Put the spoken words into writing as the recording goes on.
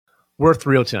We're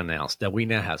thrilled to announce that we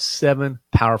now have 7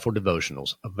 powerful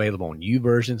devotionals available on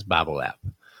YouVersion's Bible app.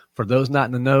 For those not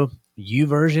in the know,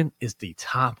 YouVersion is the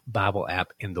top Bible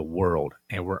app in the world,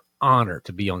 and we're honored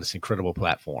to be on this incredible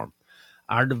platform.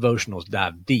 Our devotionals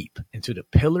dive deep into the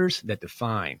pillars that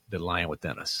define the lion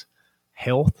within us: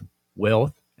 health,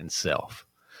 wealth, and self.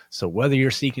 So whether you're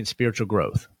seeking spiritual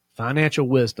growth, financial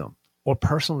wisdom, or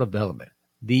personal development,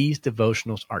 these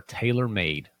devotionals are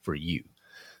tailor-made for you.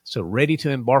 So ready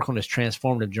to embark on this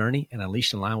transformative journey and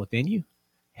unleash the lion within you?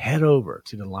 Head over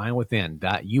to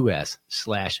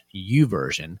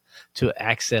thelionwithin.us/YouVersion to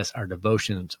access our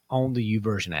devotions on the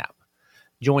YouVersion app.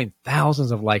 Join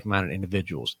thousands of like-minded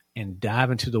individuals and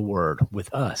dive into the Word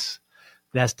with us.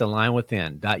 That's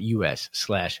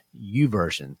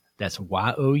thelionwithin.us/YouVersion. That's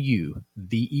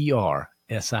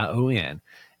YOUVERSION.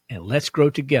 And let's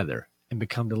grow together and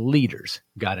become the leaders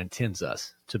God intends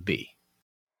us to be.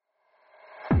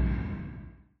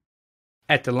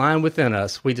 At The Lion Within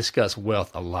Us, we discuss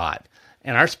wealth a lot,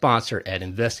 and our sponsor at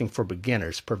Investing for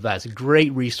Beginners provides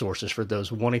great resources for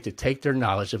those wanting to take their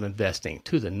knowledge of investing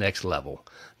to the next level.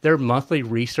 Their monthly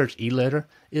research e-letter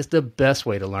is the best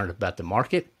way to learn about the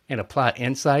market and apply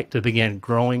insight to begin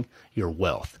growing your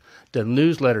wealth. The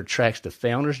newsletter tracks the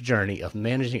founder's journey of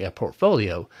managing a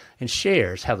portfolio and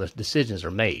shares how the decisions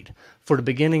are made. For the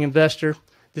beginning investor,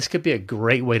 this could be a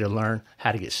great way to learn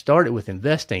how to get started with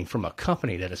investing from a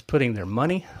company that is putting their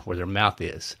money where their mouth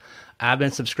is. I've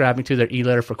been subscribing to their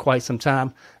e-letter for quite some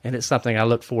time, and it's something I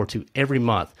look forward to every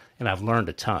month, and I've learned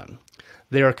a ton.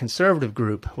 They're a conservative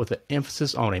group with an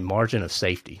emphasis on a margin of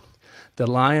safety. The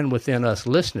Lion Within Us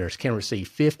listeners can receive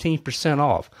 15%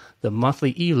 off the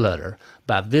monthly e-letter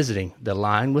by visiting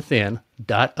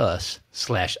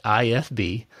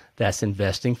thelionwithin.us/IFB, that's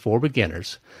Investing for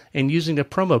Beginners, and using the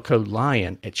promo code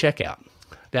LION at checkout.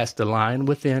 That's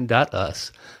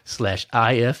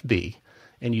thelionwithin.us/IFB,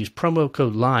 and use promo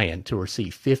code LION to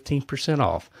receive 15%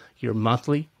 off your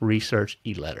monthly research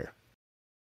e-letter.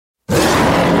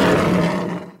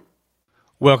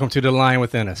 Welcome to The Lion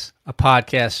Within Us, a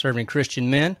podcast serving Christian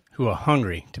men who are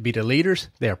hungry to be the leaders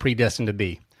they are predestined to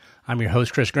be. I'm your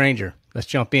host, Chris Granger. Let's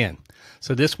jump in.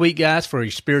 So this week, guys, for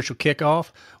your spiritual kickoff,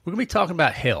 we're going to be talking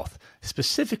about health,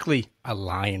 specifically a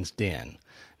lion's den.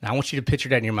 Now, I want you to picture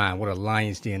that in your mind, what a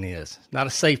lion's den is. Not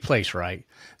a safe place, right?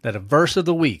 That a verse of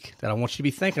the week that I want you to be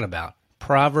thinking about,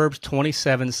 Proverbs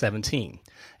 27:17.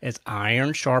 As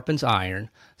iron sharpens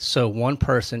iron, so one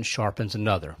person sharpens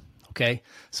another. Okay?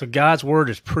 So God's word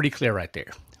is pretty clear right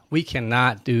there. We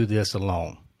cannot do this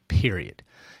alone, period.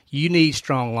 You need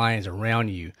strong lions around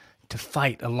you to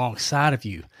fight alongside of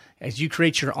you as you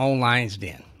create your own lion's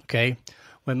den, okay?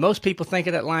 When most people think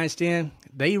of that lion's den,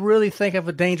 they really think of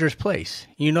a dangerous place.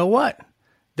 You know what?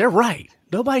 They're right.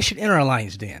 Nobody should enter a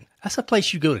lion's den. That's a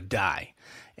place you go to die.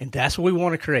 And that's what we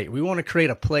want to create. We want to create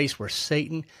a place where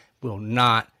Satan will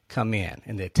not come in.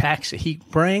 And the attacks that he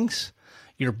brings,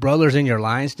 your brothers in your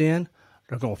lion's den,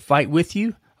 they're going to fight with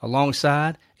you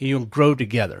alongside, and you'll grow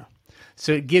together.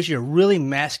 So it gives you a really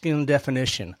masculine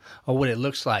definition of what it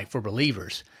looks like for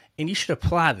believers. And you should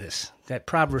apply this, that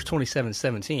Proverbs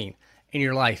 27:17, in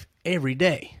your life every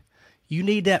day. You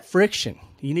need that friction.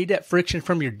 You need that friction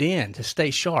from your den to stay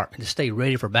sharp and to stay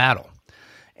ready for battle.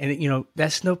 And,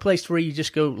 that's no place where you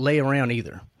just go lay around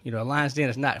either. A lion's den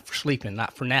is not for sleeping,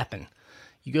 not for napping.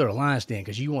 You go to a lion's den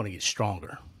because you want to get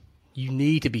stronger. You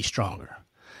need to be stronger.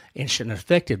 And an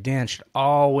effective den should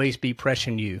always be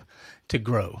pressuring you to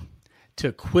grow, to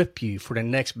equip you for the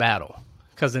next battle.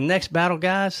 Because the next battle,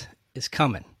 guys, is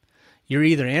coming. You're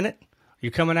either in it,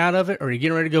 you're coming out of it, or you're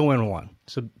getting ready to go in one.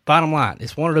 So bottom line,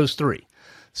 it's one of those three.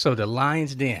 So the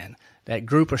lion's den, that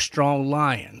group of strong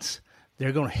lions,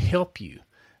 they're going to help you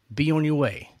be on your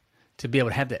way to be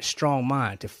able to have that strong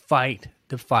mind to fight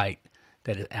the fight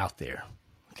that is out there.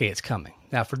 Okay, it's coming.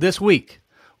 Now for this week,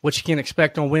 what you can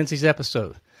expect on Wednesday's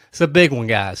episode. It's a big one,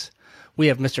 guys. We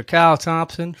have Mr. Kyle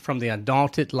Thompson from the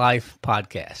Undaunted Life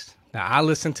podcast. Now, I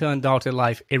listen to Undaunted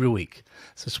Life every week.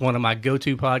 So it's one of my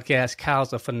go-to podcasts.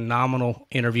 Kyle's a phenomenal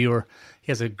interviewer.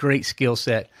 He has a great skill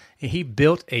set. And he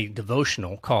built a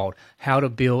devotional called How to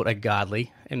Build a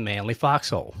Godly and Manly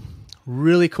Foxhole.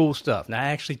 Really cool stuff. Now, I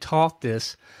actually taught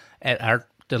this at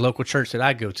the local church that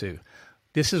I go to.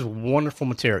 This is wonderful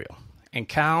material. And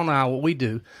Kyle and I, what we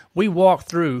do, we walk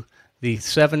through the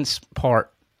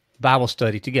 7-part Bible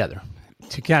study together.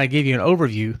 To kind of give you an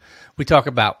overview, we talk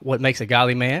about what makes a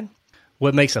godly man,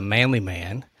 what makes a manly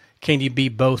man, can you be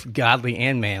both godly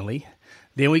and manly?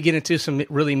 Then we get into some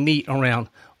really meat around,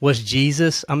 was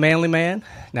Jesus a manly man?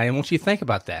 Now, I want you to think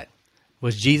about that.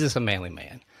 Was Jesus a manly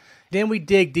man? Then we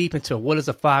dig deep into what is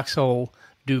a foxhole,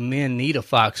 do men need a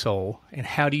foxhole, and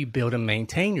how do you build and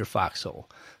maintain your foxhole?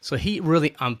 So he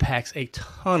really unpacks a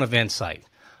ton of insight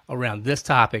around this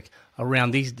topic,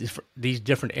 around these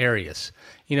different areas.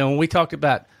 When we talked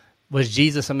about, was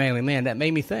Jesus a manly man, that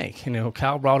made me think.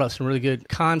 Kyle brought up some really good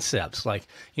concepts, like,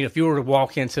 if you were to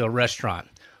walk into a restaurant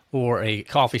or a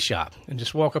coffee shop and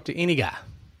just walk up to any guy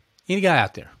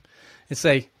out there, and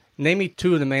say, name me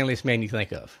two of the manliest men you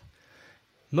think of.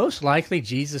 Most likely,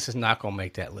 Jesus is not going to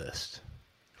make that list,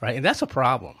 right? And that's a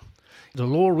problem. The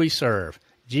Lord we serve,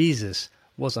 Jesus,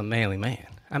 was a manly man.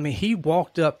 I mean, he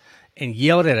walked up and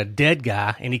yelled at a dead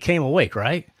guy, and he came awake,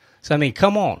 right? So,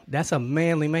 come on. That's a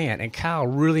manly man. And Kyle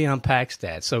really unpacks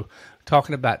that. So,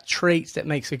 talking about traits that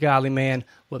makes a godly man,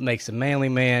 what makes a manly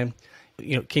man,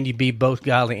 can you be both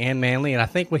godly and manly? And I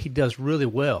think what he does really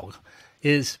well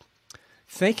is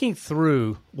thinking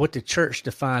through what the church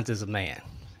defines as a man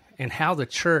and how the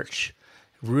church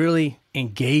really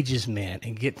engages men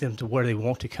and get them to where they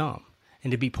want to come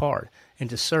and to be part and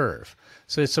to serve.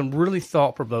 So it's some really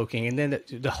thought-provoking. And then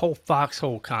the whole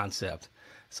foxhole concept.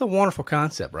 It's a wonderful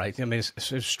concept, right?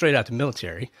 It's straight out the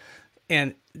military.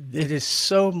 And it is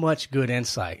so much good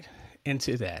insight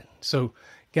into that. So,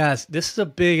 guys, this is a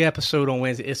big episode on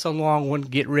Wednesday. It's a long one.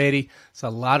 Get ready. It's a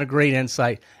lot of great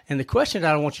insight. And the question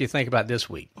that I want you to think about this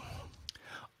week,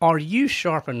 are you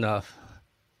sharp enough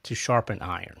to sharpen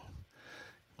iron?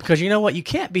 Because you know what? You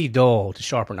can't be dull to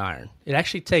sharpen iron. It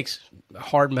actually takes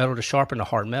hard metal to sharpen a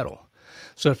hard metal.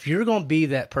 So if you're going to be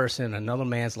that person in another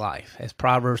man's life, as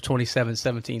Proverbs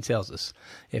 27:17 tells us,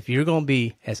 if you're going to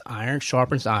be as iron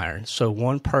sharpens iron, so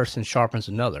one person sharpens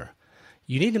another,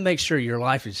 you need to make sure your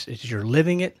life is you're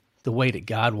living it the way that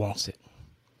God wants it.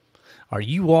 Are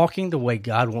you walking the way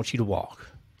God wants you to walk?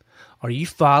 Are you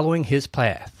following his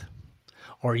path?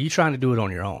 Or are you trying to do it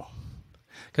on your own?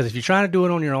 Because if you're trying to do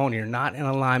it on your own, you're not in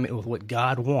alignment with what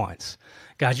God wants,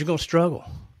 guys, you're going to struggle.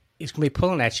 It's going to be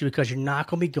pulling at you because you're not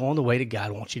going to be going the way that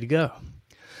God wants you to go.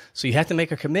 So you have to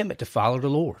make a commitment to follow the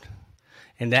Lord.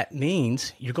 And that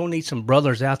means you're going to need some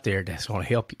brothers out there that's going to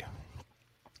help you.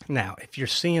 Now, if you're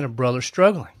seeing a brother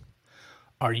struggling,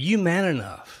 are you man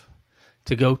enough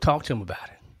to go talk to him about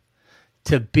it?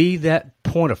 To be that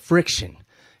point of friction?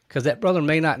 Because that brother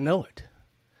may not know it.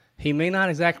 He may not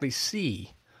exactly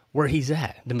see where he's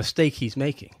at, the mistake he's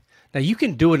making. Now, you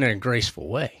can do it in a graceful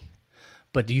way,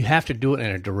 but you have to do it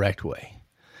in a direct way.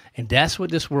 And that's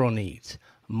what this world needs.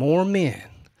 More men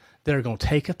that are going to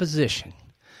take a position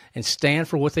and stand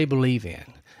for what they believe in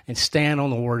and stand on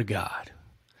the Word of God.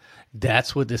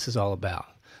 That's what this is all about.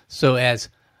 So as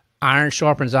iron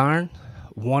sharpens iron,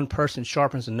 one person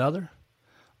sharpens another,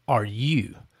 are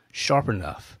you sharp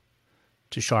enough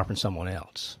to sharpen someone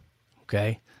else?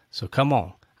 Okay? So come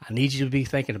on. I need you to be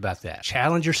thinking about that.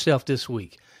 Challenge yourself this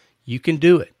week. You can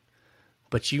do it,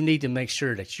 but you need to make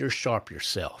sure that you're sharp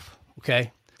yourself.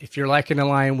 Okay? If you're liking the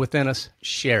Lion Within Us,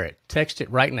 share it. Text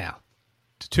it right now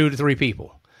to 2 to 3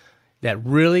 people. That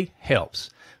really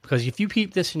helps. Because if you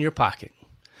keep this in your pocket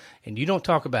and you don't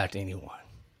talk about it to anyone,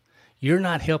 you're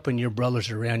not helping your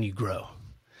brothers around you grow.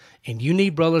 And you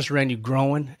need brothers around you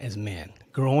growing as men,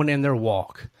 growing in their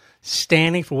walk,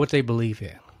 standing for what they believe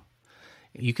in.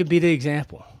 You could be the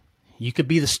example. You could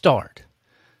be the start.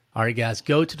 All right, guys,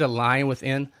 go to the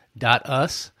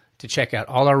lionwithin.us to check out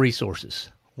all our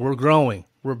resources. We're growing.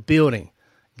 We're building.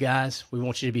 Guys, we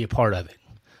want you to be a part of it.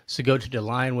 So go to the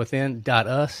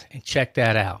lionwithin.us and check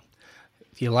that out.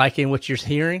 If you're liking what you're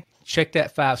hearing, check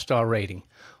that 5-star rating.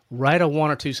 Write a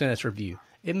 1 or 2 sentence review.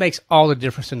 It makes all the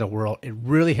difference in the world. It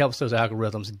really helps those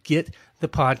algorithms get the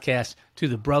podcast to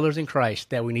the brothers in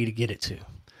Christ that we need to get it to.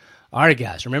 All right,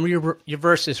 guys, remember your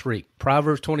verse this week,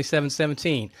 Proverbs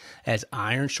 27:17, as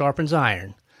iron sharpens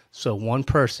iron, so one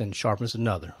person sharpens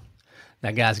another.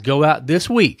 Now, guys, go out this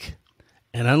week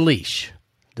and unleash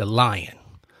the lion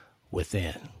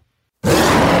within.